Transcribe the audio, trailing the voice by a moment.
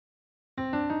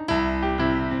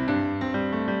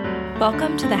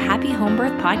Welcome to the Happy Home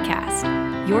Birth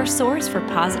Podcast, your source for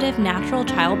positive natural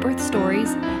childbirth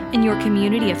stories and your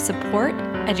community of support,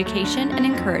 education, and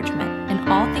encouragement in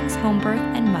all things home birth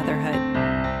and motherhood.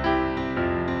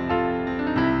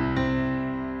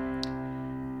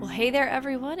 Well, hey there,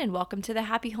 everyone, and welcome to the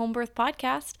Happy Home Birth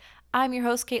Podcast. I'm your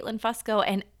host, Caitlin Fusco,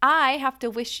 and I have to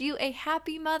wish you a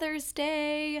happy Mother's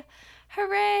Day.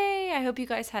 Hooray! I hope you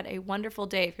guys had a wonderful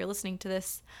day if you're listening to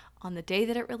this on the day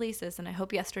that it releases, and I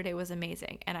hope yesterday was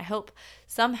amazing. And I hope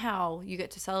somehow you get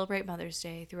to celebrate Mother's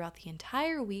Day throughout the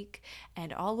entire week,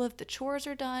 and all of the chores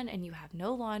are done, and you have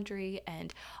no laundry,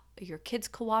 and your kids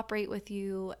cooperate with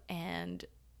you, and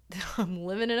I'm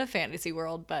living in a fantasy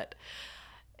world, but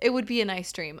it would be a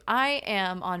nice dream. I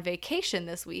am on vacation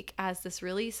this week as this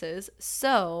releases,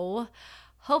 so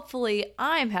hopefully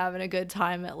I'm having a good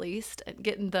time at least, and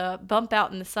getting the bump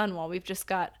out in the sun while we've just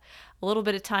got a little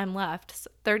bit of time left.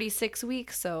 36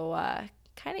 weeks, so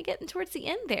kind of getting towards the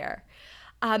end there.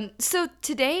 So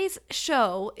today's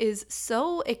show is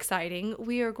so exciting.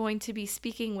 We are going to be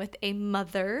speaking with a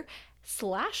mother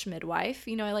 / midwife.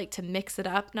 You know, I like to mix it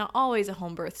up, not always a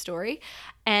home birth story.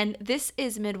 And this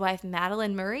is midwife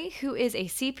Madeline Murray, who is a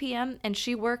CPM, and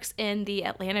she works in the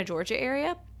Atlanta, Georgia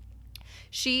area.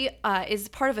 She is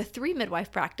part of a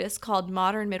 3-midwife practice called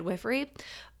Modern Midwifery.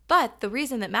 But the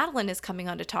reason that Madeline is coming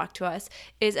on to talk to us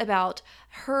is about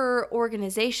her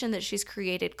organization that she's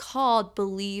created called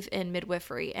Believe in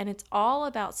Midwifery. And it's all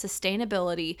about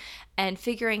sustainability and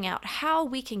figuring out how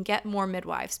we can get more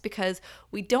midwives, because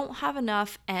we don't have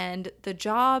enough and the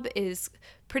job is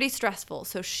pretty stressful.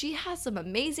 So she has some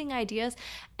amazing ideas,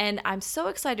 and I'm so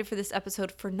excited for this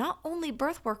episode for not only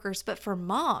birth workers but for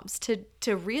moms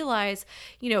to realize,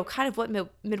 you know, kind of what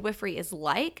midwifery is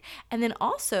like, and then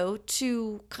also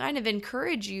to kind of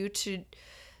encourage you to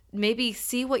maybe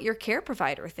see what your care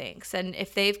provider thinks and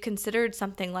if they've considered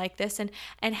something like this, and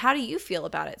how do you feel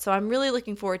about it. So I'm really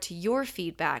looking forward to your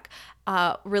feedback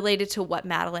related to what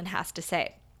Madeline has to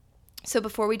say. So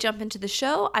before we jump into the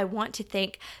show, I want to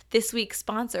thank this week's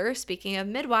sponsor. Speaking of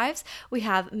midwives, we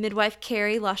have midwife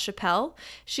Carrie LaChapelle.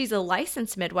 She's a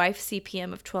licensed midwife,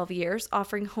 CPM of 12 years,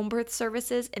 offering home birth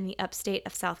services in the upstate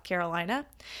of South Carolina.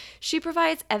 She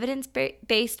provides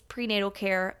evidence-based prenatal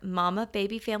care, mama,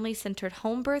 baby, family-centered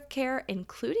home birth care,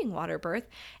 including water birth,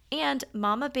 and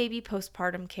mama, baby,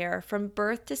 postpartum care from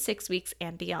birth to 6 weeks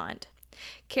and beyond.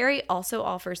 Carrie also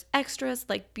offers extras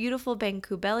like beautiful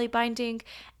Banku belly binding,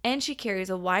 and she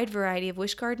carries a wide variety of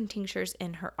Wish Garden tinctures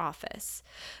in her office.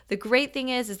 The great thing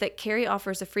is that Carrie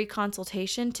offers a free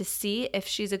consultation to see if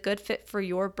she's a good fit for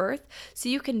your birth, so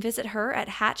you can visit her at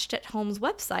Hatched at Home's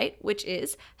website, which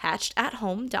is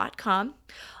hatchedathome.com,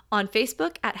 on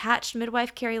Facebook at Hatched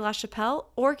Midwife Carrie LaChapelle,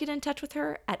 or get in touch with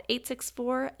her at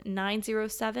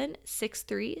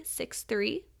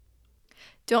 864-907-6363.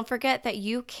 Don't forget that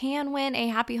you can win a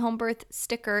Happy Home Birth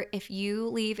sticker if you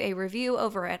leave a review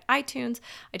over at iTunes.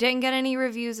 I didn't get any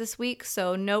reviews this week,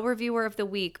 so no reviewer of the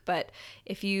week, but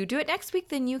if you do it next week,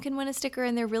 then you can win a sticker,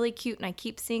 and they're really cute, and I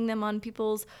keep seeing them on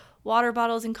people's water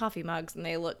bottles and coffee mugs, and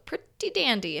they look pretty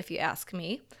dandy if you ask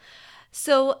me.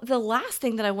 So the last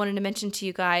thing that I wanted to mention to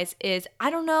you guys is, I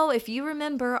don't know if you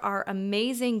remember our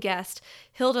amazing guest,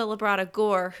 Hilda Labrada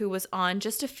Gore, who was on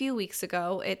just a few weeks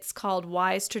ago. It's called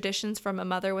Wise Traditions from a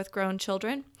Mother with Grown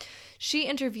Children. She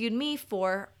interviewed me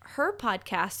for her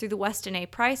podcast through the Weston A.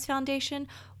 Price Foundation,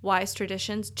 Wise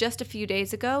Traditions, just a few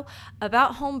days ago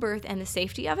about home birth and the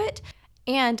safety of it.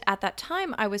 And at that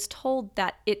time, I was told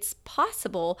that it's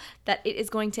possible that it is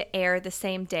going to air the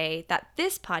same day that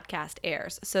this podcast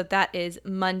airs. So that is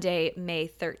Monday, May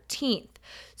 13th.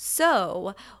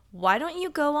 So why don't you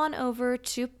go on over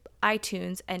to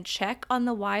iTunes and check on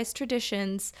the Wise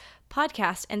Traditions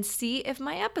podcast and see if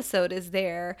my episode is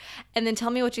there, and then tell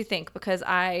me what you think, because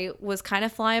I was kind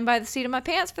of flying by the seat of my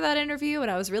pants for that interview and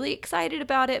I was really excited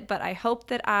about it, but I hope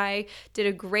that I did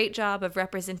a great job of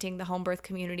representing the home birth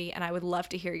community, and I would love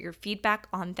to hear your feedback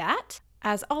on that.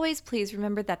 As always, please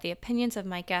remember that the opinions of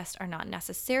my guest are not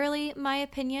necessarily my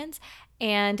opinions,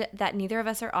 and that neither of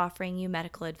us are offering you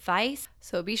medical advice.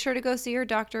 So be sure to go see your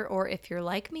doctor, or if you're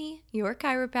like me, your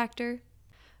chiropractor.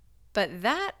 But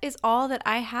that is all that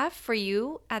I have for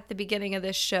you at the beginning of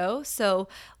this show. So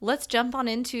let's jump on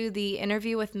into the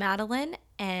interview with Madeline,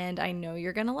 and I know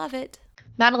you're going to love it.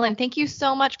 Madeline, thank you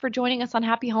so much for joining us on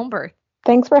Happy Home Birth.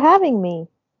 Thanks for having me.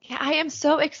 Yeah, I am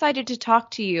so excited to talk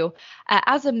to you.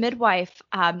 As a midwife,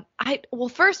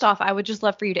 first off, I would just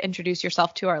love for you to introduce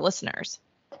yourself to our listeners.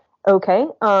 Okay.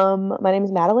 My name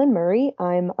is Madeline Murray.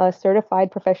 I'm a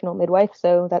certified professional midwife,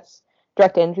 so that's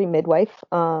direct entry midwife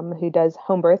who does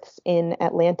home births in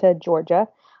Atlanta, Georgia.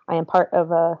 I am part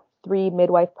of a 3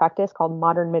 midwife practice called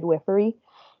Modern Midwifery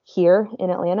here in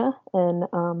Atlanta. And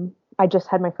I just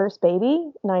had my first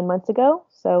baby 9 months ago.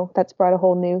 So that's brought a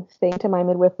whole new thing to my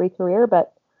midwifery career.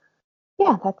 But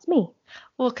yeah, that's me.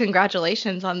 Well,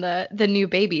 congratulations on the new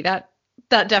baby. That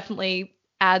definitely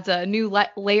adds a new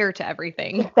layer to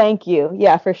everything. Thank you.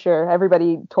 Yeah, for sure.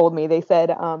 Everybody told me, they said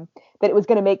that it was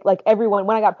going to make, like, everyone,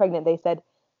 when I got pregnant, they said,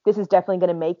 this is definitely going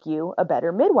to make you a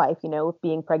better midwife,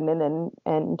 being pregnant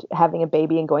and having a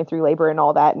baby and going through labor and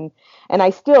all that. And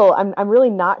I'm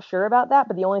really not sure about that.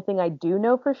 But the only thing I do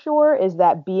know for sure is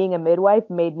that being a midwife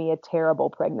made me a terrible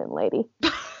pregnant lady.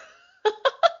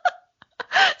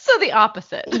 So the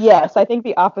opposite. Yes, I think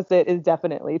the opposite is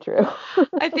definitely true.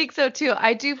 I think so too.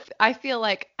 I feel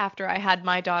like after I had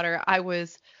my daughter, I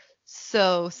was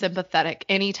so sympathetic.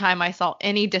 Anytime I saw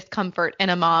any discomfort in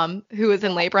a mom who was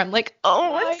in labor, I'm like,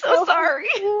 oh, I'm so sorry.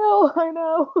 I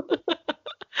know.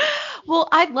 Well,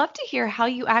 I'd love to hear how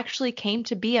you actually came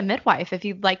to be a midwife, if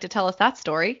you'd like to tell us that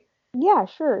story. Yeah,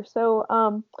 sure. So,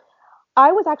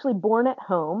 I was actually born at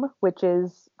home, which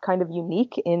is kind of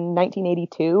unique in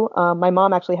 1982. My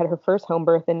mom actually had her first home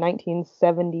birth in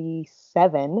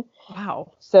 1977.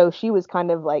 Wow. So she was kind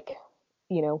of like,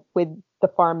 with the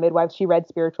farm midwives. She read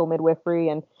spiritual midwifery,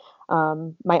 and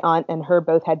my aunt and her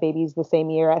both had babies the same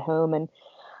year at home. And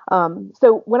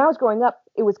so when I was growing up,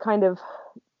 it was kind of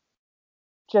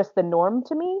just the norm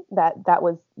to me that that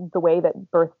was the way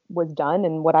that birth was done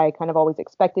and what I kind of always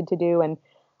expected to do. And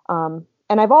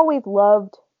I've always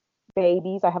loved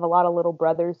babies. I have a lot of little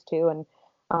brothers too, and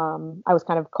I was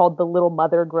kind of called the little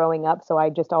mother growing up. So I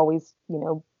just always,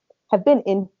 have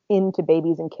been into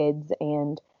babies and kids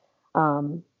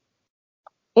um,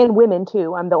 and women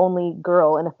too. I'm the only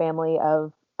girl in a family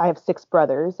of I have 6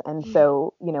 brothers, and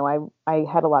so I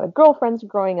had a lot of girlfriends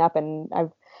growing up, and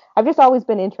I've just always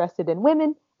been interested in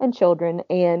women and children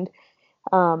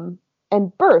um,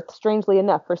 and birth. Strangely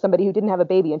enough, for somebody who didn't have a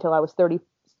baby until I was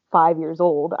 35 years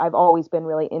old, I've always been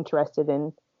really interested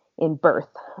in birth.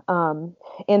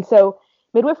 And so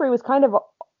midwifery was kind of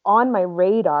on my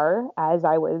radar as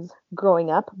I was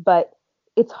growing up, but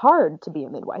it's hard to be a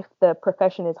midwife. The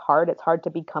profession is hard. It's hard to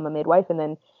become a midwife, and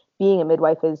then being a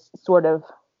midwife is sort of,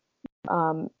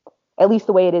 um, at least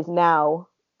the way it is now,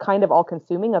 kind of all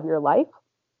consuming of your life.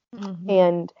 Mm-hmm.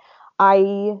 And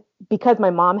I, because my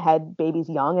mom had babies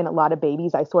young and a lot of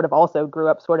babies, I sort of also grew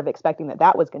up sort of expecting that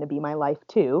that was going to be my life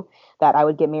too, that I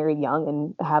would get married young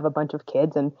and have a bunch of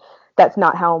kids. And that's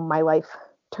not how my life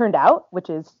turned out, which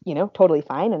is, totally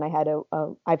fine. And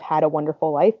I've had a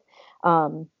wonderful life.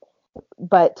 Um,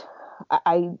 but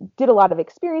I did a lot of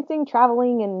experiencing,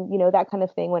 traveling, and that kind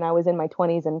of thing when I was in my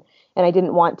 20s, and I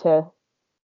didn't want to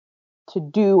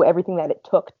do everything that it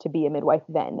took to be a midwife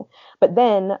then. But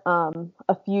then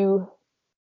a few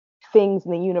things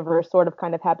in the universe sort of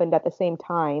kind of happened at the same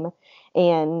time,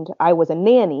 and I was a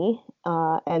nanny,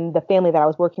 and the family that I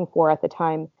was working for at the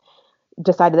time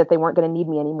decided that they weren't going to need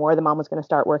me anymore. The mom was going to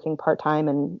start working part time,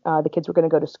 and the kids were going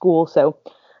to go to school. So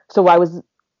I was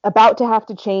about to have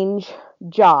to change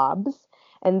jobs.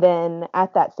 And then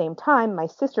at that same time, my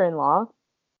sister-in-law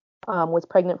was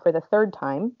pregnant for the third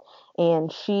time,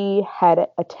 and she had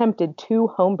attempted 2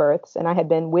 home births, and I had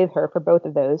been with her for both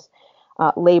of those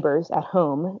labors at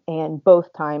home. And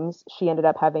both times she ended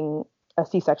up having a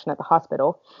C-section at the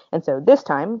hospital. And so this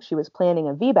time she was planning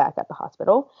a VBAC at the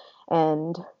hospital,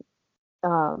 and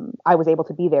I was able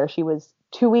to be there. She was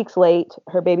 2 weeks late.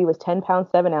 Her baby was 10 pounds,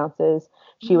 7 ounces.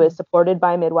 She was supported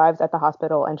by midwives at the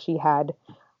hospital, and she had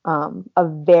a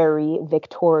very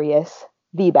victorious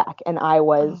VBAC. And I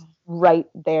was right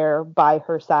there by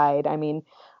her side. I mean,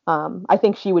 I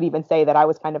think she would even say that I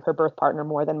was kind of her birth partner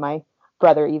more than my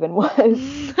brother even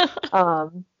was.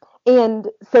 And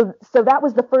so that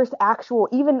was the first actual,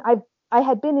 even I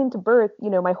had been into birth,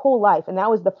 my whole life. And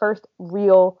that was the first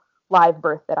real live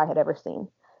birth that I had ever seen,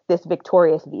 this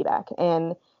victorious VBAC.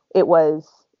 And it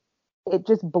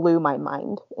just blew my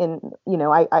mind. And,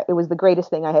 it was the greatest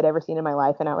thing I had ever seen in my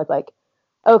life. And I was like,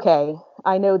 okay,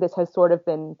 I know this has sort of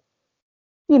been,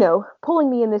 pulling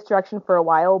me in this direction for a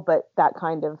while, but that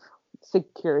kind of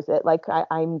secures it. Like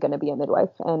I'm going to be a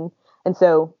midwife. And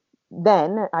so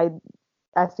then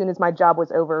as soon as my job was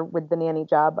over with the nanny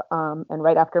job, and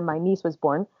right after my niece was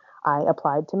born, I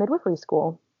applied to midwifery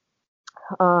school.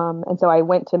 And so I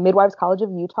went to Midwives College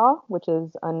of Utah, which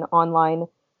is an online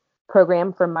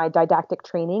program for my didactic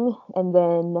training. And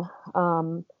then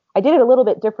I did it a little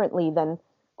bit differently than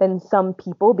some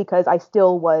people, because I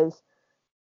still was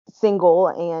single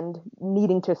and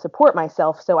needing to support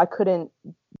myself. So I couldn't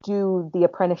do the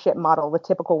apprenticeship model the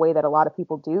typical way that a lot of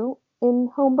people do in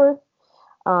home birth.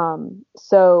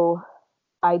 So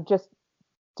I just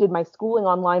did my schooling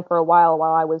online for a while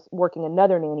I was working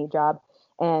another nanny job,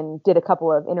 and did a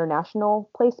couple of international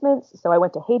placements. So I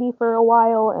went to Haiti for a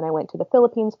while, and I went to the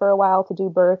Philippines for a while to do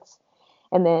births.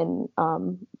 And then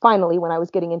finally, when I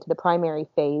was getting into the primary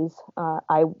phase,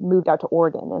 I moved out to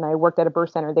Oregon, and I worked at a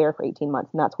birth center there for 18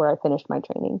 months, and that's where I finished my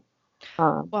training.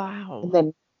 And Wow.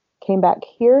 then came back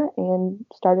here and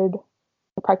started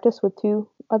a practice with two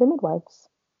other midwives.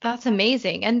 That's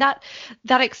amazing. And that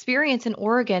experience in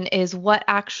Oregon is what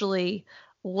actually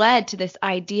led to this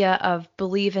idea of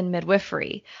believe in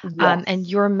midwifery, and Yes.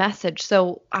 your message.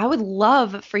 So I would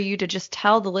love for you to just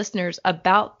tell the listeners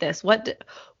about this. What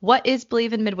is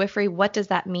believe in midwifery? What does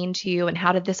that mean to you? And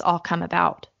how did this all come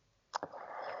about?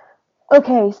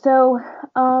 Okay, so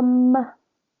um,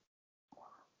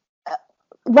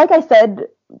 like I said,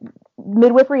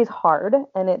 midwifery is hard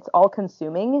and it's all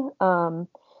consuming.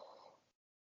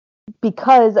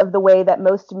 Because of the way that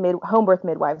most home birth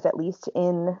midwives, at least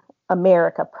in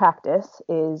America, practice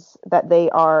is that they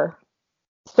are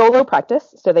solo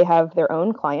practice, so they have their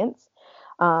own clients,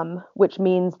 which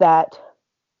means that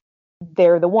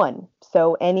they're the one.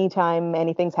 So anytime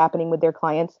anything's happening with their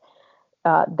clients,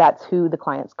 that's who the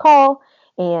clients call.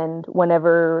 And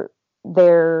whenever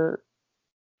they're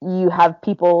you have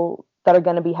people that are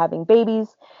going to be having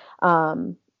babies,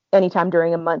 um, anytime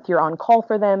during a month you're on call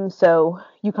for them, so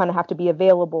you kind of have to be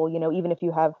available, even if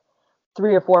you have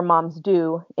 3 or 4 moms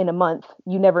due in a month,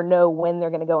 you never know when they're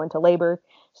going to go into labor.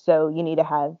 So you need to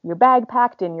have your bag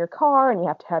packed in your car, and you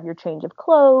have to have your change of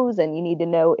clothes, and you need to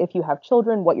know, if you have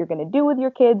children, what you're going to do with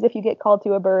your kids if you get called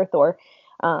to a birth. Or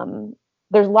um,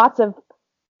 there's lots of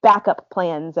backup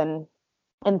plans and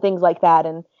things like that.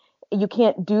 And you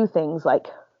can't do things like,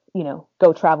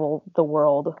 go travel the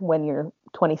world when you're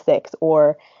 26,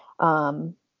 or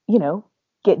um, you know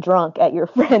get drunk at your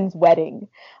friend's wedding,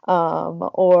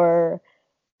 or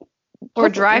Or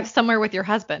just, drive somewhere with your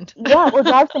husband. yeah, or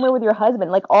drive somewhere with your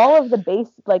husband. Like, all of the base,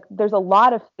 like, there's a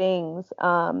lot of things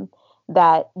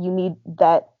that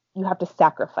you have to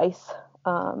sacrifice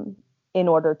um, in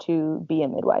order to be a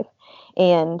midwife.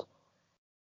 And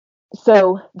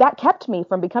so that kept me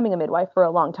from becoming a midwife for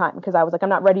a long time, because I was like, I'm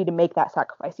not ready to make that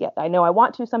sacrifice yet. I know I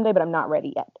want to someday, but I'm not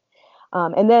ready yet.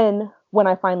 And then when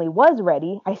I finally was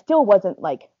ready, I still wasn't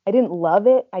like, I didn't love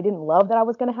it. I didn't love that I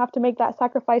was going to have to make that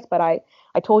sacrifice. But I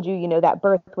told you, that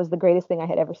birth was the greatest thing I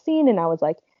had ever seen. And I was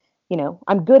like,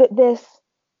 I'm good at this.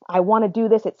 I want to do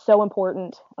this. It's so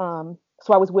important.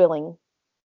 So I was willing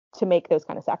to make those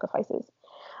kind of sacrifices.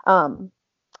 Um,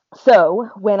 so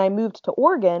when I moved to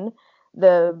Oregon,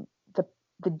 the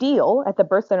the deal at the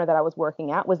birth center that I was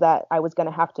working at was that I was going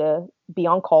to have to be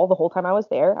on call the whole time I was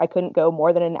there. I couldn't go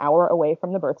more than an hour away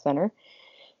from the birth center.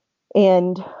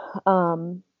 And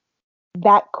um,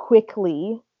 that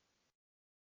quickly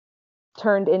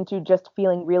turned into just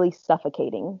feeling really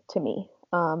suffocating to me.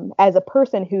 As a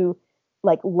person who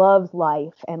loves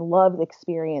life and loves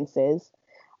experiences,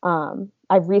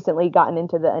 I've recently gotten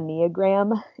into the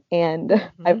Enneagram, and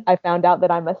Mhm. I found out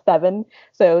that I'm a 7.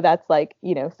 So that's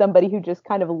somebody who just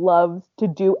kind of loves to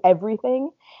do everything.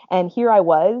 And here I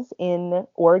was in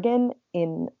Oregon,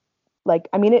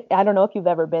 I don't know if you've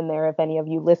ever been there, if any of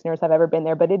you listeners have ever been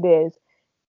there, but it is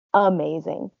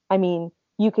amazing. I mean,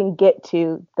 you can get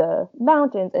to the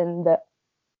mountains and the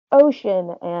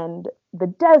ocean and the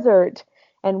desert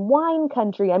and wine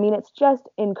country. I mean, it's just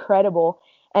incredible.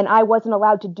 And I wasn't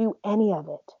allowed to do any of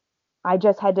it. I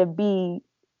just had to be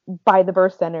by the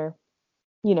birth center,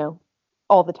 you know,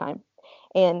 all the time.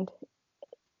 And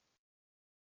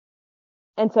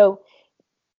so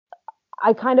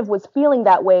I kind of was feeling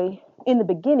that way in the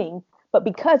beginning, but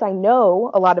because I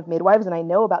know a lot of midwives, and I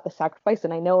know about the sacrifice,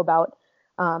 and I know about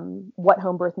what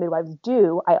home birth midwives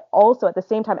do, I also, at the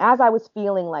same time, as I was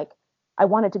feeling like I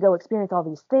wanted to go experience all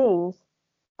these things,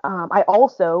 I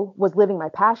also was living my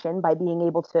passion by being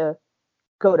able to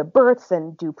go to births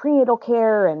and do prenatal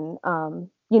care. And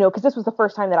because this was the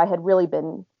first time that I had really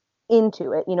been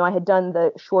into it. I had done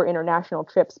the short international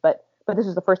trips, but this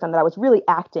was the first time that I was really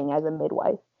acting as a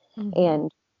midwife. Mhm.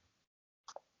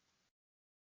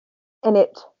 And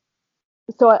it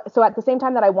so at the same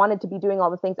time that I wanted to be doing all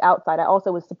the things outside, I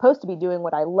also was supposed to be doing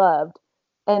what I loved,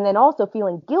 and then also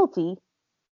feeling guilty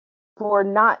for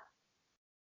not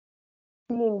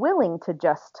being willing to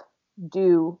just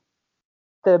do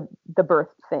the birth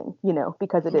thing,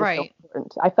 because it is so Right.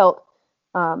 important. I felt,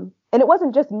 and it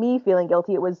wasn't just me feeling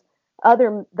guilty; it was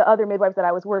the other midwives that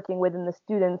I was working with, and the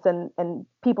students, and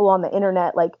people on the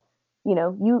internet. Like,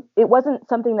 it wasn't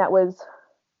something that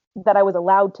I was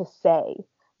allowed to say,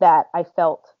 that I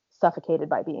felt suffocated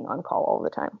by being on call all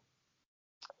the time.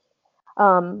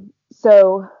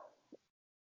 So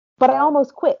but I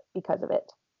almost quit because of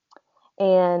it.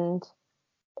 And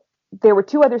there were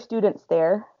two other students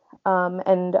there,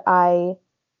 and I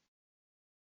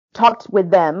talked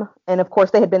with them. And of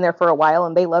course, they had been there for a while,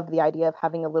 and they loved the idea of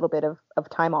having a little bit of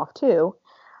time off too,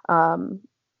 um,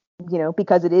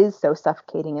 because it is so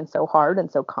suffocating and so hard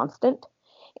and so constant.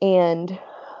 And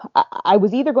I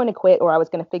was either going to quit or I was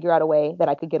going to figure out a way that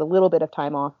I could get a little bit of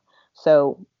time off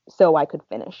so I could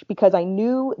finish, because I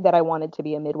knew that I wanted to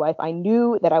be a midwife. I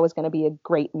knew that I was going to be a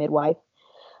great midwife.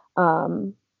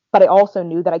 But I also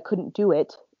knew that I couldn't do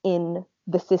it in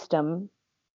the system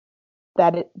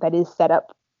that is set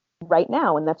up right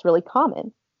now, and that's really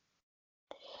common.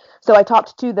 So I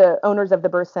talked to the owners of the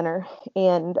birth center,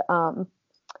 and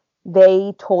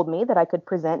they told me that I could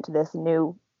present this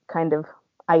new kind of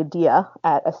idea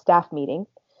at a staff meeting.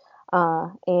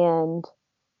 And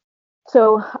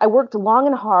so I worked long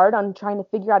and hard on trying to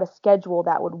figure out a schedule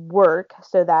that would work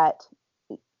so that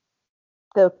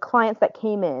the clients that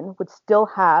came in would still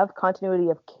have continuity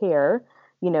of care,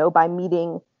 by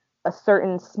meeting a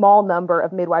certain small number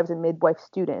of midwives and midwife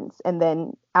students. And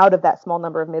then out of that small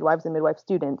number of midwives and midwife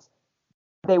students,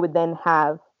 they would then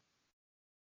have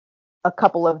a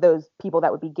couple of those people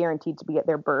that would be guaranteed to be at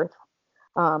their birth,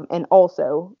 and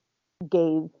also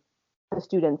gave the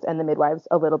students and the midwives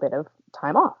a little bit of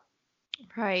time off.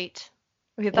 Right.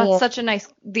 Okay, that's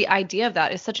the idea of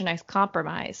that is such a nice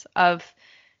compromise of,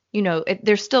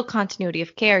 there's still continuity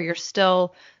of care. You're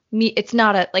still, it's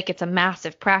not it's a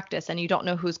massive practice and you don't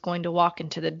know who's going to walk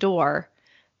into the door.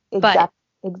 Exactly.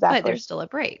 But there's still a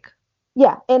break.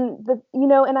 Yeah. And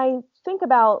and I think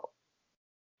about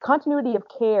continuity of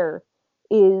care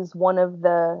is one of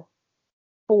the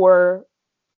 4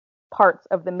 parts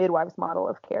of the midwives model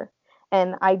of care.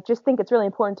 And I just think it's really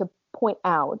important to point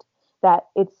out that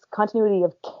it's continuity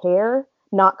of care,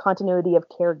 not continuity of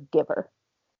caregiver.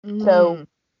 So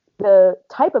the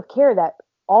type of care that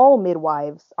all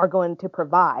midwives are going to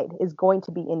provide is going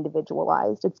to be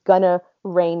individualized. It's going to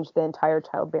range the entire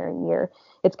childbearing year.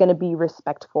 It's going to be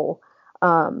respectful.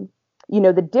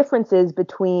 The differences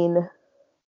between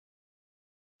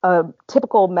a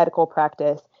typical medical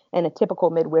practice and a typical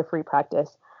midwifery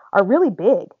practice are really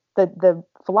big. The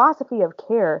philosophy of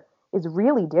care is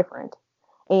really different.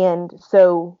 And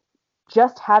so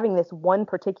just having this one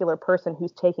particular person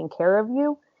who's taking care of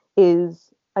you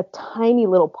is a tiny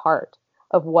little part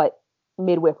of what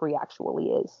midwifery actually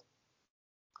is.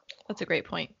 That's a great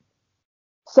point.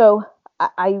 So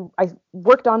I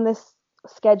worked on this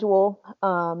schedule,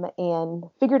 and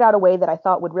figured out a way that I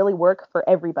thought would really work for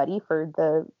everybody, for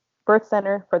the birth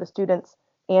center, for the students,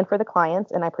 and for the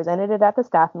clients. And I presented it at the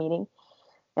staff meeting.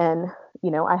 And,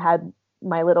 I had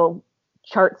my little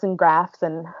charts and graphs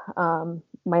and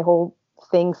my whole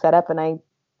thing set up, and I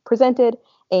presented,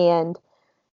 and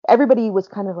everybody was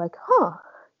kind of like,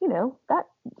 that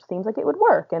seems like it would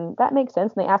work. And that makes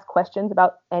sense. And they asked questions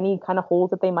about any kind of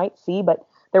holes that they might see, but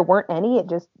there weren't any.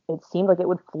 It seemed like it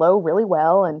would flow really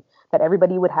well, and that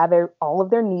everybody would have all of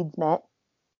their needs met.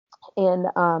 And,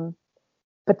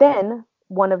 but then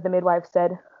one of the midwives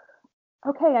said,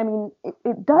 okay, I mean,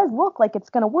 it does look like it's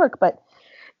going to work, but,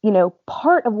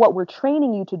 part of what we're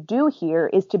training you to do here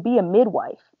is to be a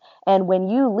midwife. And when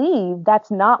you leave, that's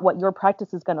not what your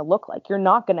practice is going to look like. You're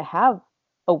not going to have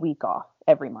a week off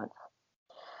every month.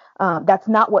 That's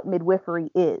not what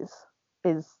midwifery is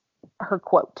her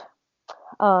quote.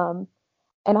 And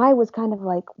I was kind of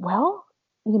like, well,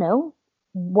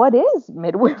 what is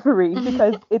midwifery?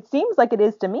 Because it seems like it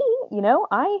is to me.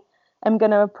 I am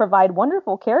going to provide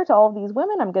wonderful care to all of these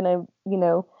women. I'm going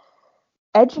to,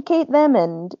 educate them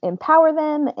and empower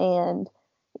them and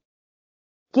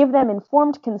give them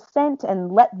informed consent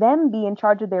and let them be in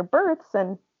charge of their births.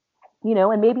 And,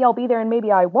 and maybe I'll be there and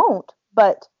maybe I won't.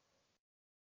 But,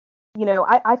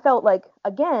 I felt like,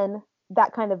 again,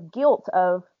 that kind of guilt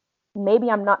of maybe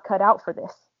I'm not cut out for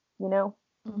this,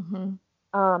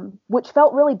 which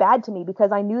felt really bad to me,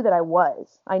 because I knew that I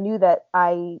was. I knew that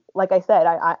like I said,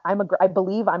 I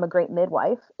believe I'm a great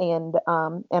midwife, and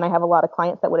I have a lot of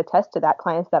clients that would attest to that,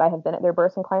 clients that I have been at their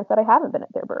births and clients that I haven't been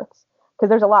at their births, because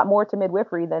there's a lot more to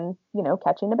midwifery than,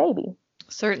 catching a baby.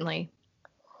 Certainly.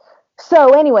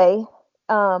 So anyway,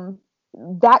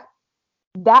 that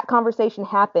conversation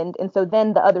happened. And so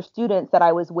then the other students that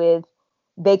I was with,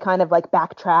 they kind of like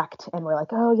backtracked and were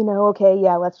like, oh, okay,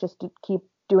 yeah, let's just keep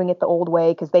doing it the old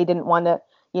way, because they didn't want to,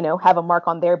 have a mark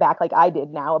on their back like I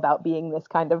did now about being this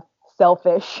kind of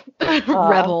selfish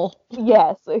rebel.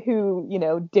 Yes, who,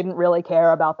 didn't really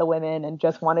care about the women and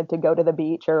just wanted to go to the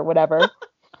beach or whatever.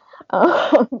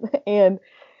 But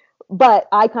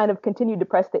I kind of continued to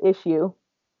press the issue.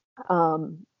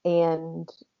 And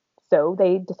so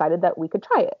they decided that we could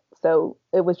try it. So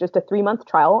it was just a 3-month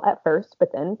trial at first,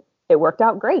 but then it worked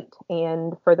out great.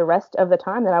 And for the rest of the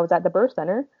time that I was at the birth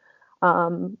center,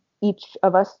 each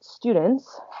of us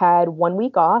students had 1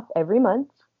 week off every month,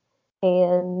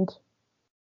 and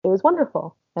it was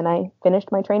wonderful. And I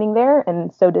finished my training there,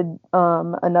 and so did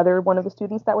another one of the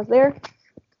students that was there,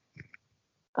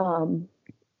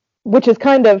 which is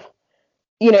kind of,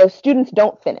 students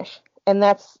don't finish. And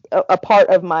that's a part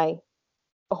of my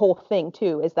whole thing,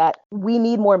 too, is that we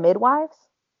need more midwives.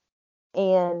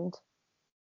 And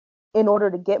in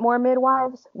order to get more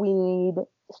midwives, we need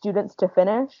students to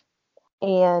finish.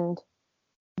 And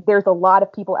there's a lot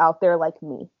of people out there like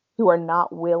me who are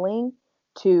not willing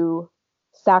to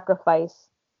sacrifice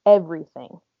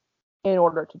everything in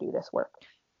order to do this work.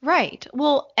 Right.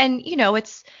 Well, and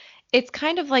it's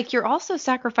kind of like you're also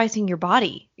sacrificing your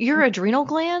body. Your adrenal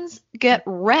glands get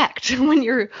wrecked when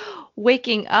you're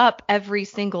waking up every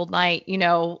single night,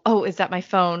 oh, is that my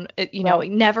phone?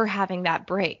 Right. Never having that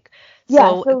break.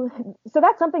 Yeah, so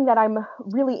that's something that I'm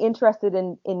really interested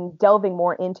in delving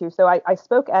more into. So I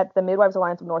spoke at the Midwives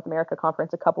Alliance of North America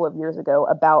conference a couple of years ago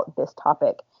about this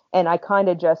topic, and I kind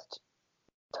of just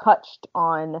touched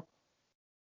on,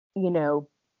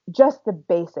 just the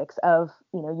basics of,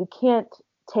 you can't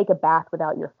take a bath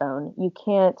without your phone. You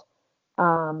can't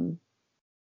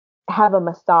have a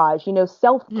massage.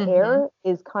 Self-care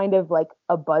is kind of like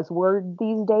a buzzword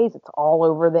these days. It's all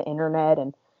over the internet,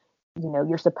 and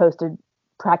you're supposed to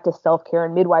practice self-care,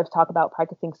 and midwives talk about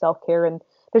practicing self-care. And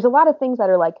there's a lot of things that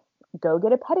are like, go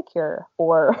get a pedicure,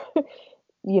 or,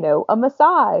 a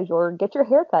massage, or get your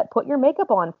hair cut, put your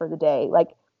makeup on for the day. Like,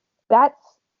 that's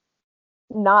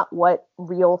not what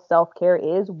real self-care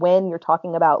is when you're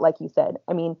talking about, like you said,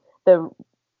 I mean, the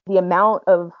amount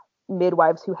of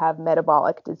midwives who have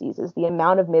metabolic diseases, the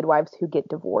amount of midwives who get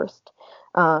divorced,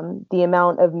 the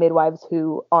amount of midwives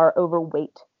who are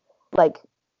overweight, like,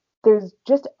 there's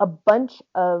just a bunch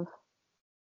of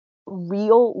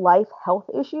real life health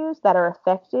issues that are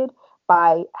affected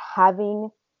by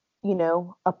having,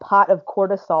 a pot of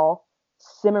cortisol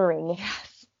simmering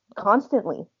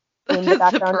constantly in the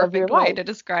background of your life. That's the perfect way to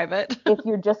describe it. If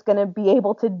you're just going to be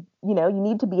able to, you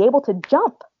need to be able to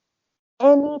jump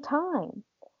anytime.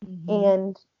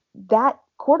 And that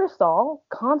cortisol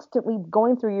constantly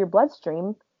going through your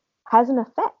bloodstream has an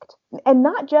effect. And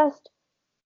not just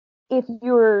if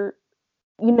you're,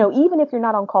 even if you're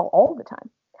not on call all the time.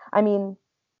 I mean,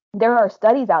 there are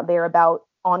studies out there about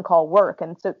on-call work.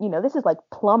 And so, this is like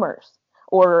plumbers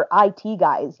or IT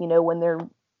guys, when they're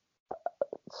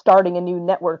starting a new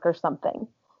network or something,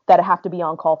 that have to be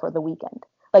on call for the weekend.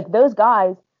 Like, those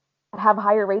guys have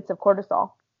higher rates of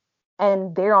cortisol,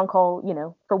 and they're on call,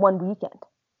 for one weekend.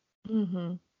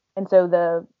 And so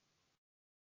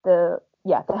the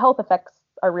health effects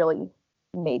are really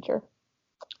major.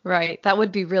 Right. That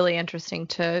would be really interesting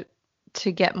to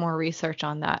get more research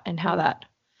on that and how that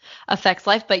affects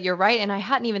life. But you're right. And I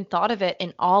hadn't even thought of it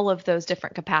in all of those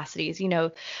different capacities.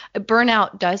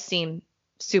 Burnout does seem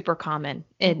super common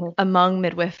among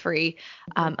midwifery,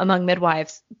 among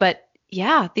midwives. But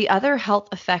yeah, the other health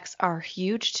effects are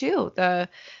huge too. The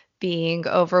being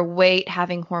overweight,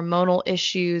 having hormonal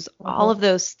issues, all of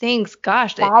those things.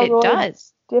 Gosh, it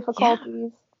does.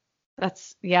 Difficulties.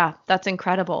 Yeah. That's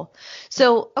incredible.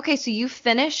 So, okay, so you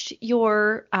finished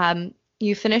your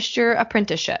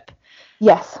apprenticeship.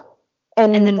 Yes.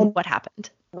 And then what happened?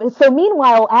 So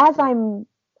meanwhile, as I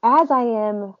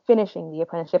am finishing the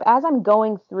apprenticeship, as I'm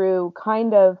going through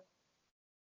kind of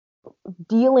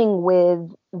dealing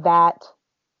with that,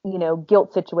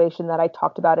 guilt situation that I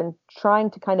talked about, and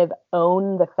trying to kind of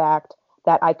own the fact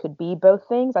that I could be both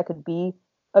things. I could be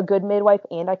a good midwife,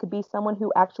 and I could be someone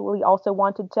who actually also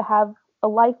wanted to have a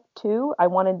life too. I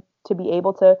wanted to be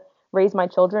able to raise my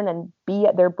children and be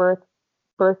at their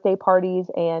birthday parties,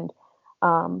 and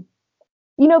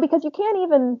because you can't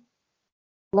even,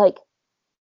 like,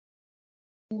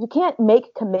 you can't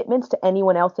make commitments to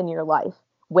anyone else in your life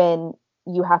when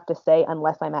you have to say,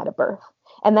 unless I'm at a birth.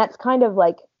 And that's kind of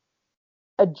like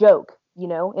a joke,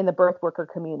 in the birth worker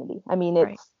community. I mean,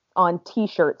 it's on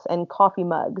t-shirts and coffee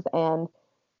mugs and,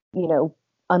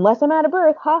 unless I'm at a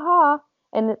birth, haha.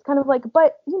 And it's kind of like,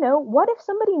 but, what if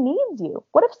somebody needs you?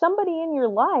 What if somebody in your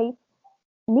life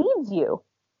needs you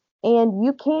and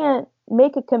you can't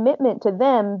make a commitment to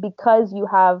them because you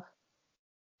have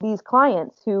these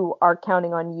clients who are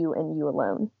counting on you and you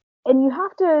alone? And you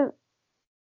have to,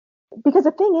 because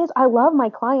the thing is, I love my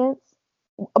clients.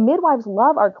 Midwives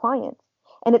love our clients.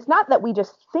 And it's not that we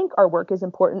just think our work is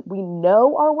important. We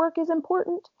know our work is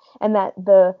important, and that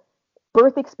the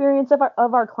birth experience of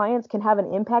our clients can have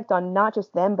an impact on not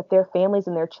just them, but their families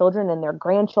and their children and their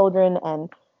grandchildren and,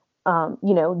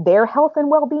 their health and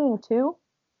well-being too.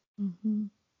 Mm-hmm.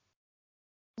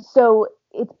 So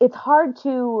it's hard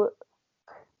to,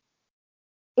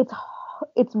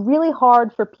 it's really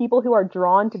hard for people who are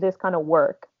drawn to this kind of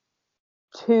work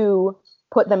to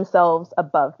put themselves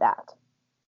above that.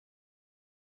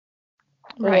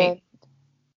 Right.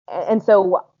 And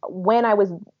so when I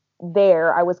was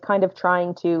there, I was kind of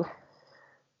trying to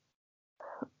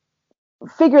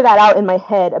figure that out in my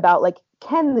head about like,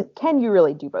 can you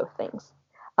really do both things?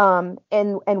 And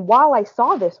while I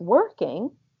saw this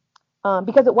working,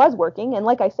 because it was working, and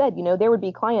like I said, there would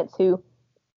be clients who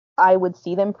I would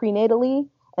see them prenatally,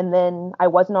 and then I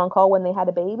wasn't on call when they had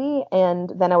a baby,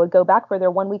 and then I would go back for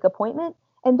their 1 week appointment,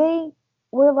 and they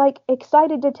were like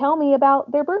excited to tell me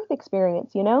about their birth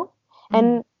experience, Mm-hmm.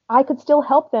 and I could still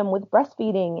help them with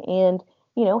breastfeeding and,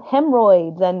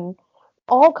 hemorrhoids and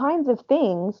all kinds of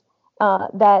things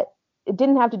that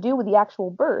didn't have to do with the actual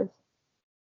birth.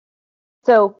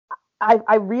 So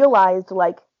I realized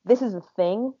like this is a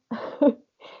thing.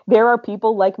 There are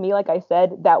people like me, like I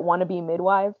said, that want to be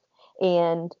midwives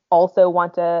and also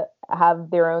want to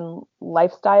have their own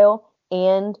lifestyle,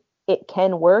 and it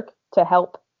can work to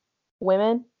help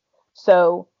women.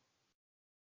 So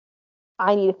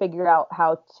I need to figure out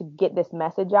how to get this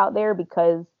message out there,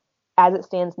 because as it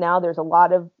stands now, there's a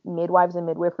lot of midwives and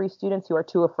midwifery students who are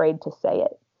too afraid to say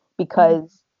it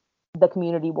because the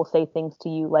community will say things to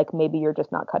you like, maybe you're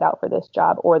just not cut out for this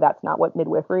job, or that's not what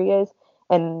midwifery is.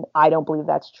 And I don't believe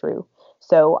that's true.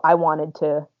 So I wanted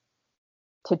to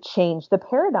change the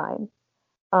paradigm.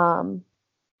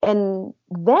 And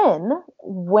then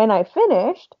when I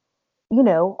finished,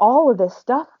 all of this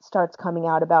stuff starts coming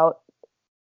out about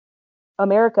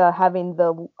America having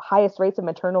the highest rates of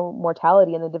maternal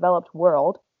mortality in the developed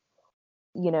world.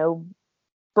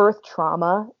 Birth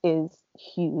trauma is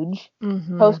huge.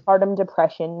 Mm-hmm. Postpartum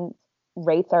depression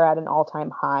rates are at an all-time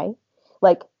high.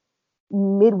 Like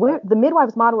the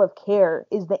midwives model of care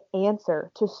is the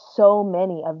answer to so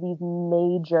many of these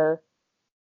major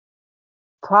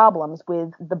problems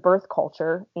with the birth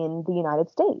culture in the United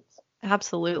States.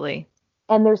 Absolutely.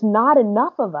 And there's not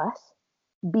enough of us,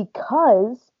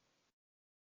 because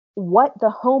what the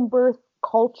home birth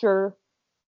culture,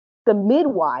 the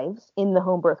midwives in the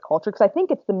home birth culture, because I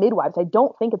think it's the midwives. I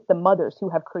don't think it's the mothers who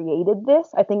have created this.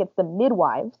 I think it's the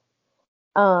midwives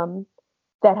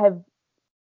that have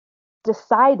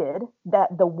decided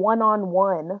that the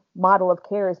one-on-one model of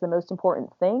care is the most important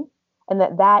thing, and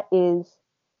that is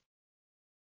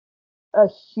a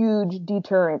huge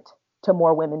deterrent to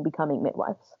more women becoming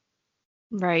midwives.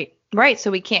 Right. Right. So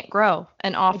we can't grow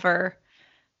and offer,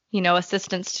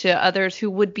 assistance to others who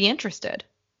would be interested.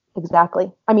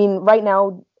 Exactly. I mean, right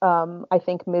now, I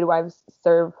think midwives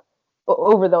serve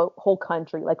over the whole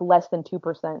country like less than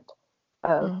 2%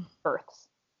 of births,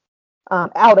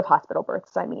 out of hospital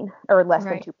births, I mean, or less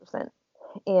than 2%.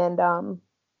 And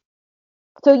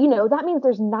so, that means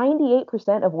there's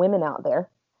 98% of women out there.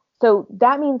 So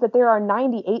that means that there are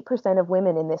 98% of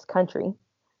women in this country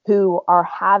who are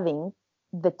having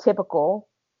the typical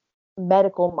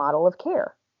medical model of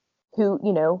care, who,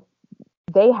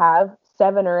 they have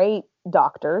 7 or 8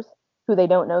 doctors who they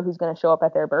don't know who's going to show up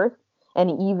at their birth.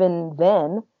 And even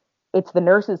then, it's the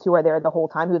nurses who are there the whole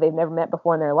time, who they've never met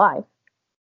before in their life.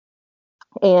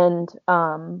 And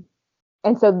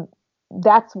so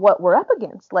that's what we're up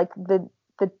against. Like the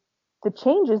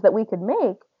changes that we could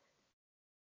make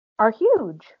are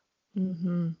huge.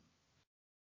 Mm-hmm.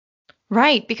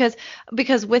 Right, because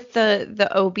with the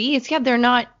OBs, yeah,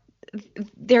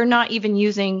 they're not even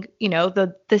using,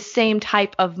 the same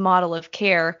type of model of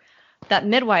care that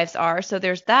midwives are. So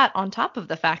there's that on top of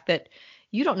the fact that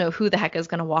you don't know who the heck is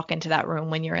going to walk into that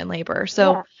room when you're in labor.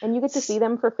 So yeah, and you get to see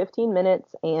them for 15 minutes,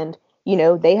 and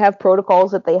they have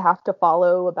protocols that they have to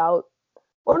follow about,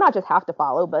 or not just have to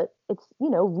follow, but it's,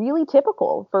 really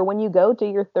typical for when you go to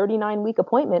your 39-week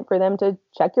appointment for them to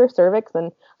check your cervix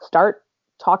and start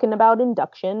talking about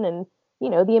induction, and,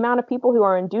 the amount of people who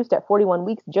are induced at 41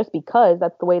 weeks just because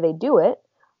that's the way they do it.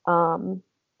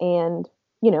 And,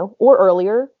 or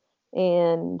earlier.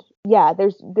 And yeah,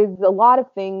 there's a lot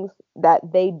of things that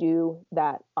they do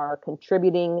that are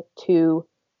contributing to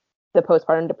the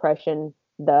postpartum depression,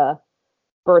 the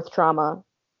birth trauma,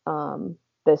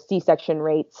 the C-section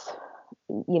rates,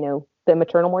 the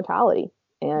maternal mortality,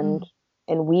 and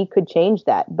we could change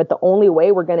that. But the only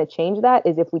way we're going to change that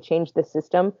is if we change the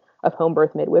system of home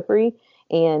birth midwifery.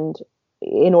 And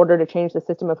in order to change the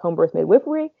system of home birth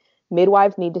midwifery,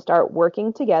 midwives need to start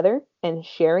working together and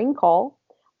sharing call,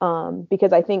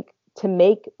 because I think to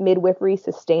make midwifery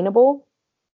sustainable,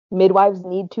 midwives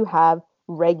need to have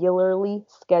regularly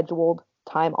scheduled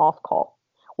time off call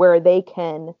where they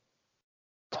can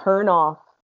turn off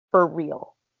for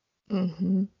real.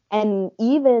 Mm-hmm. And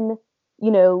even,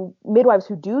 midwives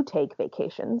who do take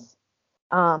vacations,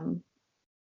 um,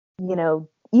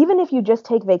 even if you just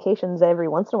take vacations every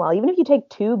once in a while, even if you take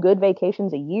 2 good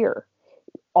vacations a year,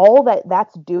 all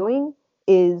that's doing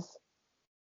is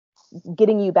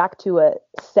getting you back to a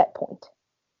set point.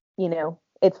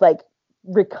 It's like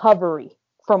recovery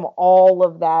from all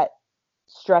of that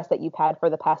stress that you've had for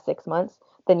the past 6 months.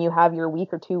 Then you have your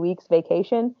week or 2 weeks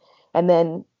vacation, and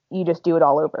then you just do it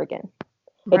all over again.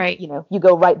 Right. You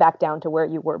go right back down to where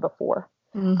you were before.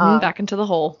 Mm-hmm. Back into the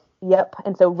hole. Yep.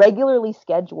 And so regularly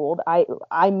scheduled,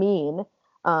 I mean,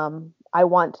 I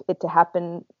want it to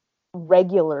happen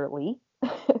regularly,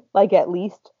 like at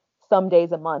least some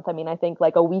days a month. I mean, I think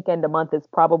like a weekend a month is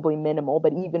probably minimal,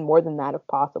 but even more than that if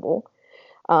possible.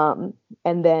 And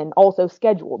then also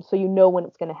scheduled, so you know when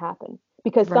it's going to happen.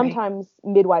 Because sometimes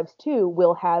midwives too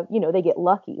will have, they get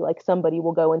lucky. Like somebody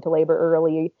will go into labor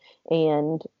early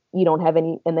and you don't have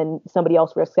any, and then somebody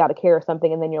else risks out of care or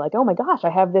something. And then you're like, oh my gosh, I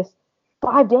have this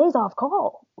 5 days off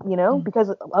call, because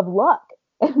of luck.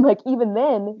 And like, even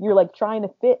then you're like trying to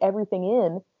fit everything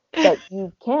in that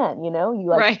you can, you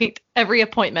like, right. Every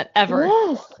appointment ever.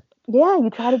 Yes. Yeah. You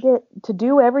try to get to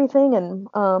do everything. And,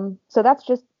 so that's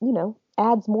just,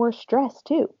 adds more stress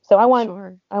too. So I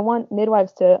want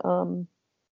midwives to,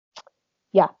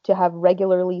 to have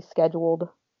regularly scheduled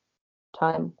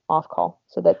time off call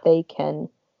so that they can,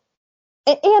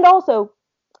 and also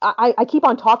I keep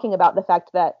on talking about the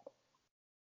fact that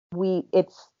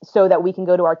it's so that we can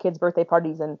go to our kids' birthday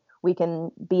parties and we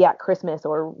can be at Christmas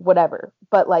or whatever.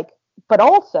 But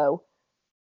also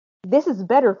this is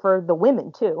better for the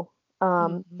women too.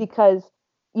 Because,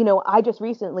 I just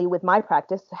recently with my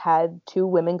practice had 2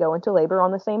 women go into labor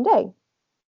on the same day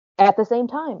at the same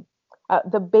time.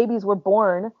 The babies were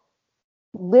born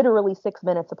literally 6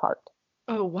 minutes apart.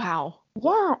 Oh, wow.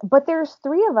 Yeah, but there's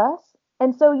 3 of us.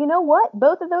 And so you know what?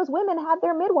 Both of those women had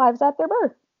their midwives at their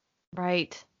birth.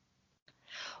 Right.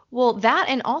 Well, that,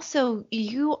 and also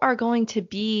you are going to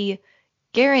be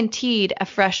guaranteed a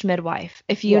fresh midwife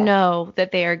if you know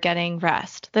that they are getting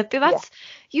rest.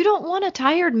 You don't want a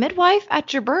tired midwife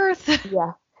at your birth.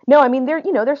 Yeah. No, I mean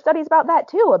there's studies about that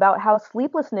too, about how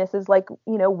sleeplessness is like,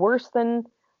 worse than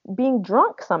being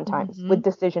drunk sometimes with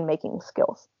decision-making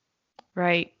skills.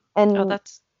 Right. And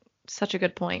that's such a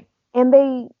good point. And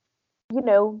they,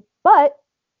 but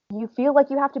you feel like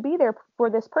you have to be there for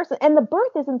this person. And the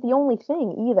birth isn't the only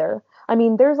thing either. I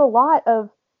mean, there's a lot of,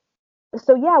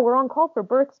 so yeah, we're on call for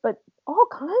births, but all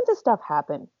kinds of stuff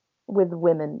happen with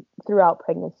women throughout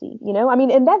pregnancy, I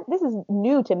mean, and this is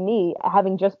new to me,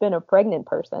 having just been a pregnant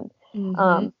person.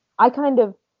 I kind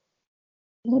of,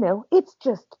 it's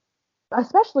just,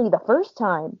 especially the first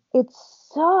time, it's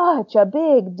such a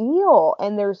big deal.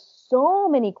 And there's so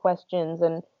many questions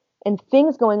and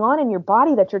things going on in your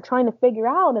body that you're trying to figure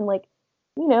out. And like,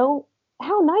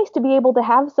 how nice to be able to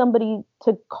have somebody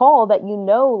to call that,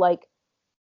 like,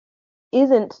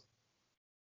 isn't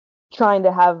trying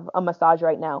to have a massage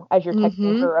right now as you're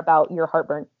texting her about your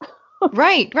heartburn.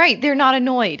 Right. They're not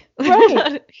annoyed.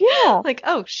 Right. Yeah. Like,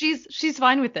 oh, she's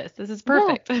fine with this. This is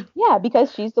perfect. Yeah,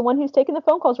 because she's the one who's taking the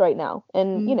phone calls right now.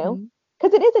 And,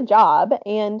 because it is a job.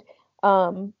 And I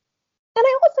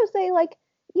also say, like,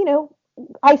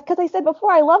 because I said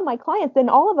before, I love my clients, and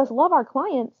all of us love our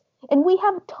clients, and we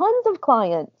have tons of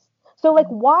clients. So like,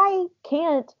 why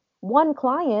can't one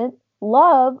client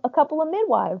love a couple of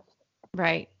midwives?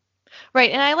 Right.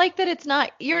 Right. And I like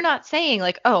that you're not saying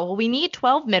like, oh, well, we need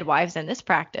 12 midwives in this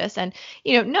practice. And,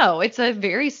 no, it's a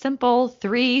very simple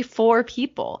 3, 4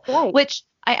 people, right. Which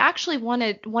I actually want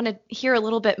to hear a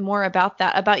little bit more about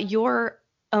that, about your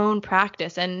own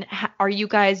practice. And are you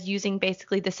guys using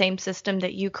basically the same system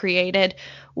that you created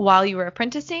while you were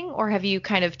apprenticing, or have you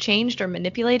kind of changed or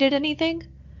manipulated anything?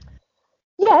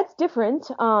 Yeah, it's different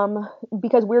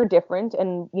because we're different,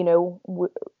 and,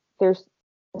 there's.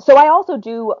 So I also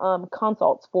do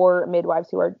consults for midwives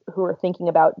who are thinking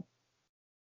about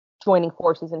joining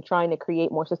forces and trying to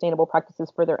create more sustainable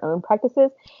practices for their own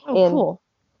practices. Oh, cool.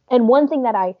 And one thing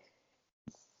that I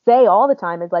say all the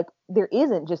time is like, there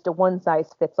isn't just a one size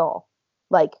fits all.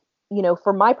 Like,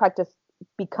 for my practice,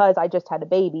 because I just had a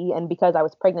baby and because I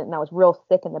was pregnant and I was real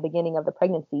sick in the beginning of the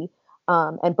pregnancy,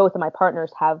 and both of my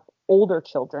partners have older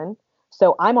children,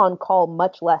 so I'm on call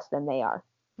much less than they are.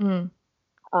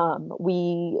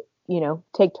 We,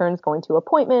 take turns going to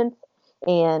appointments,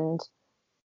 and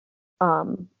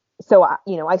so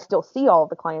I still see all of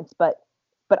the clients, but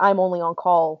I'm only on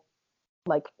call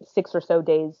like 6 or so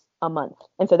days a month.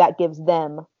 And so that gives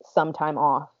them some time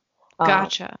off.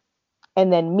 Gotcha.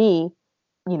 And then me,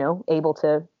 able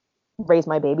to raise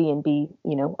my baby and be,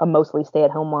 a mostly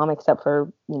stay-at-home mom, except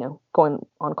for, going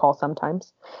on call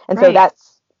sometimes. And so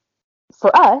that's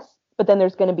for us. But then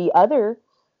there's going to be other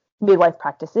midwife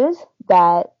practices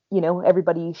that,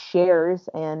 everybody shares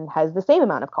and has the same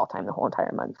amount of call time the whole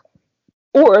entire month.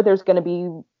 Or there's going to be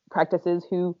practices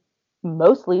who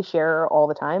mostly share all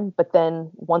the time, but then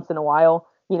once in a while,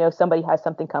 somebody has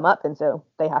something come up, and so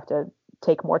they have to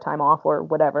take more time off or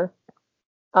whatever.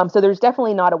 So there's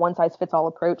definitely not a one size fits all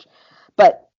approach,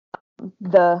 but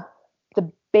the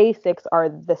basics are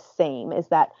the same. Is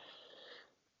that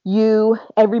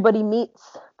everybody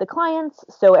meets the clients,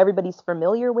 so everybody's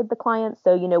familiar with the clients.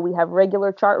 So, we have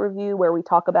regular chart review where we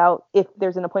talk about if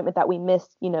there's an appointment that we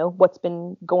missed, what's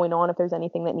been going on, if there's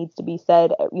anything that needs to be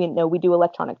said. We do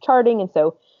electronic charting. And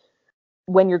so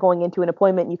when you're going into an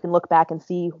appointment, you can look back and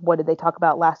see what did they talk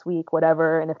about last week,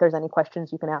 whatever. And if there's any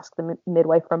questions, you can ask the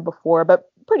midwife from before. But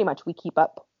pretty much we keep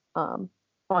up on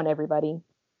everybody.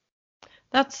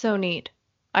 That's so neat.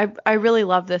 I really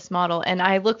love this model, and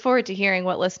I look forward to hearing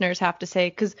what listeners have to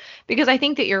say because I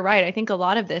think that you're right. I think a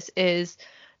lot of this is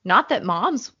not that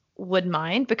moms would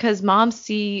mind, because moms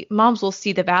will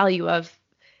see the value of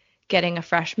getting a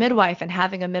fresh midwife and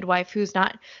having a midwife who's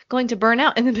not going to burn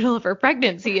out in the middle of her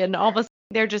pregnancy and all of a sudden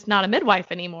they're just not a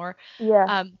midwife anymore.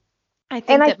 Yeah. I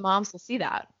think that moms will see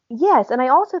that. Yes, and I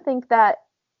also think that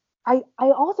I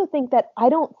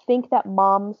don't think that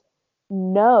moms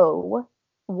know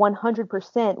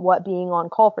 100% what being on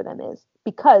call for them is,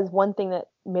 because one thing that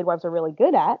midwives are really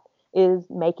good at is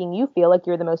making you feel like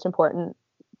you're the most important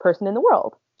person in the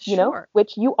world,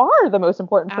 which you are the most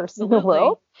important person in the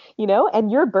world,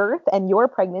 and your birth and your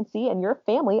pregnancy and your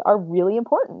family are really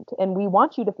important, and we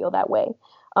want you to feel that way.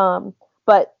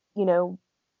 But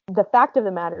the fact of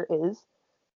the matter is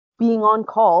being on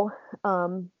call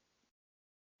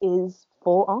is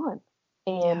full on.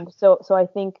 And so I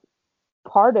think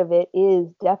part of it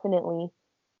is definitely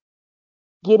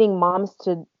getting moms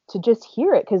to just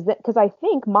hear it, because I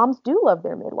think moms do love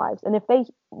their midwives, and if they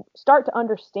start to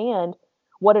understand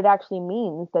what it actually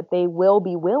means, that they will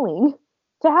be willing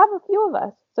to have a few of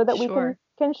us so that we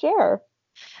can share.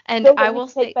 And so I will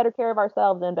take better care of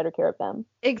ourselves and better care of them.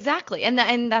 Exactly. And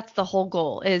that's the whole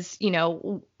goal is,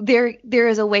 there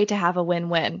is a way to have a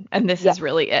win-win, and this is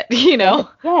really it,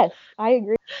 Yes, I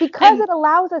agree. Because it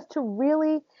allows us to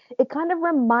really, it kind of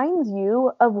reminds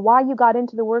you of why you got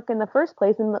into the work in the first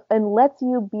place, and lets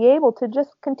you be able to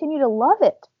just continue to love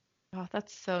it. Oh,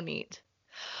 that's so neat.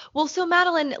 Well, so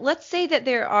Madeline, let's say that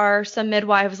there are some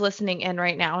midwives listening in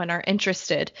right now and are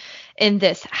interested in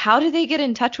this. How do they get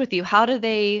in touch with you?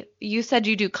 You said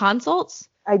you do consults?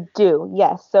 I do,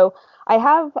 yes. So I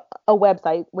have a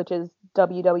website, which is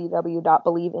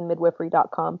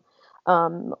www.believeinmidwifery.com,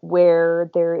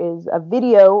 where there is a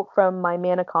video from my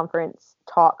MANA conference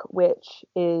talk, which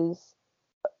is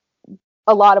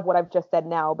a lot of what I've just said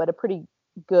now, but a pretty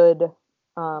good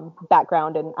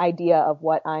background and idea of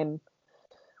what I'm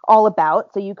all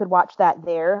about. So you could watch that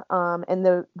there. And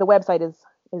the website is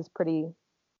pretty,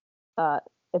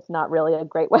 it's not really a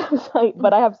great website,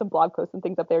 but I have some blog posts and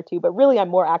things up there too. But really, I'm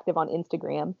more active on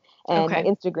Instagram, and my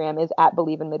Instagram is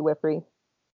 @believeinmidwifery.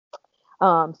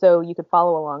 So you could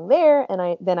follow along there. And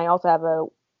I also have a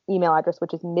email address,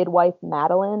 which is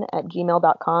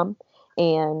midwifemadeline@gmail.com.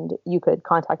 And you could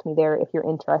contact me there if you're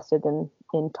interested in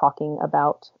talking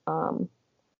about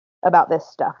this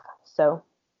stuff. So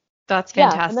that's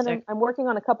fantastic. And then I'm working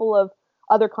on a couple of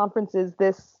other conferences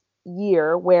this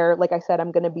year where, like I said,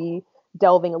 I'm going to be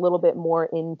delving a little bit more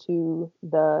into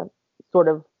the sort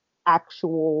of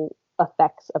actual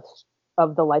effects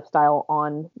of the lifestyle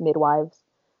on midwives.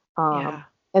 And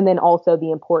then also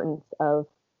the importance of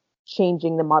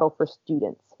changing the model for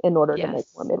students in order to make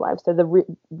more midwives. So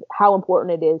how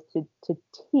important it is to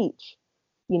teach,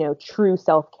 true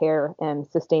self-care and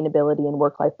sustainability and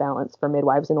work-life balance for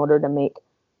midwives in order to make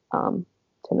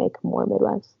more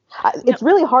midwives. It's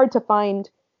really hard to find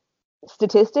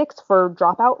statistics for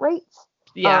dropout rates.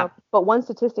 But one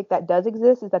statistic that does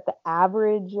exist is that the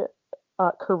average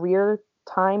career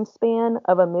time span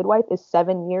of a midwife is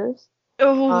 7 years.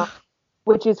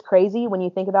 Which is crazy when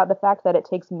you think about the fact that it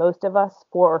takes most of us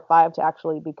 4 or 5 to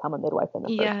actually become a midwife in the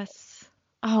first place.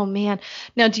 Oh man.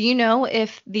 Now, do you know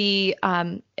if the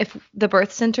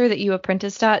birth center that you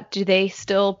apprenticed at, do they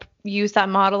still use that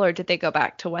model, or did they go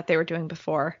back to what they were doing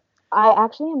before? I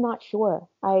actually am not sure.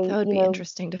 That would be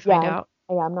interesting to find out.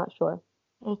 Yeah, I'm not sure.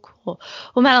 Oh, cool.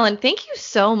 Well, Madeline, thank you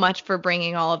so much for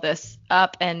bringing all of this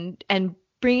up and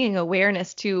bringing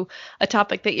awareness to a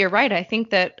topic that you're right. I think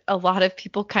that a lot of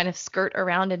people kind of skirt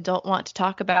around and don't want to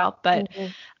talk about, but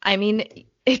Mhm. I mean,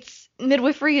 it's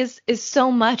midwifery is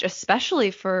so much, especially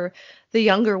for the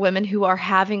younger women who are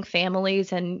having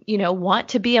families and, want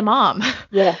to be a mom,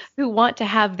 Yes. who want to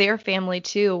have their family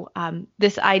too.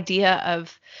 This idea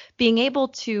of being able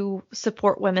to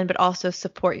support women, but also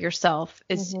support yourself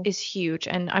is Mhm. is huge.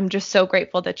 And I'm just so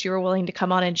grateful that you were willing to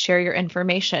come on and share your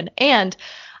information. And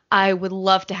I would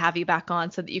love to have you back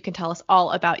on so that you can tell us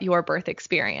all about your birth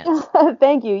experience.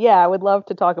 Thank you. Yeah, I would love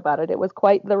to talk about it. It was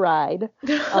quite the ride.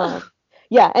 Um,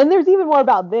 yeah, and there's even more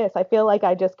about this. I feel like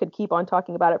I just could keep on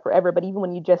talking about it forever, but even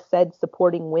when you just said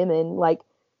supporting women, like,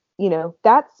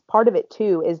 that's part of it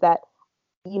too, is that,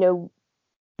 you know,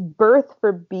 birth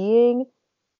for being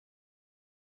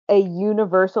a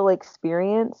universal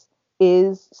experience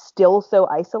is still so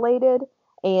isolated.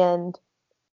 And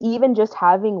even just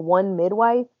having one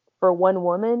midwife for one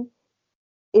woman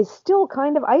is still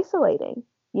kind of isolating.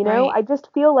 Right. I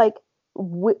just feel like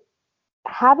w-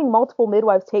 having multiple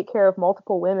midwives take care of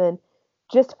multiple women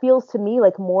just feels to me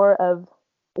like more of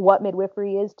what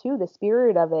midwifery is too, the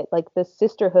spirit of it, like the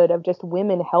sisterhood of just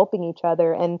women helping each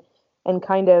other, and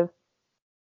kind of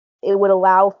it would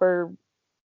allow for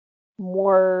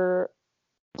more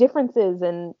differences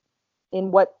in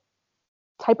what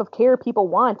type of care people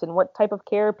want and what type of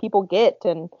care people get,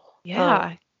 and um,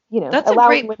 Yeah. That's a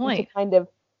allowing great women to point. kind of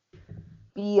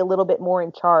be a little bit more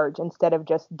in charge instead of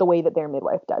just the way that their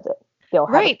midwife does it. They'll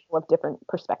have a Right. couple of different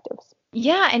perspectives.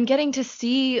 Yeah, and getting to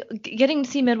see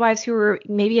midwives who are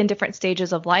maybe in different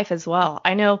stages of life as well.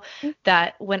 I know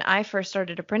that when I first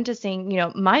started apprenticing,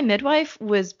 my midwife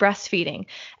was breastfeeding,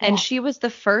 and Yeah, she was the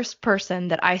first person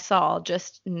that I saw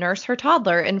just nurse her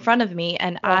toddler in front of me,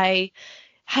 and yeah.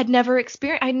 I'd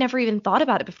never even thought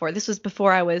about it before. This was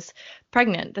before I was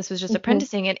pregnant. This was just Hmm.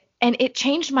 apprenticing, and it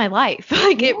changed my life.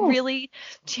 Like it Yes, really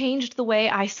changed the way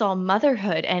I saw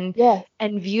motherhood yes.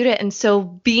 and viewed it. And so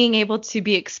being able to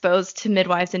be exposed to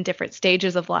midwives in different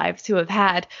stages of lives who have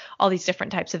had all these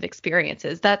different types of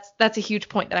experiences, that's a huge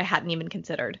point that I hadn't even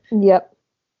considered. Yep.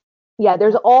 Yeah,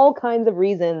 there's all kinds of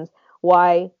reasons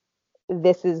why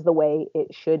this is the way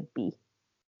it should be.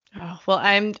 Oh, well,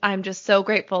 I'm just so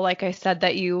grateful, like I said,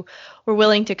 that you were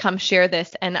willing to come share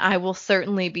this, and I will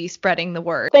certainly be spreading the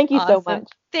word. Thank you so Awesome. much.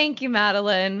 Thank you,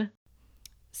 Madeline.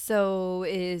 So,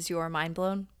 is your mind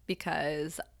blown?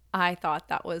 Because I thought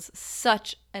that was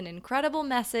such an incredible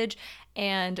message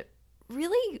and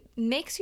really makes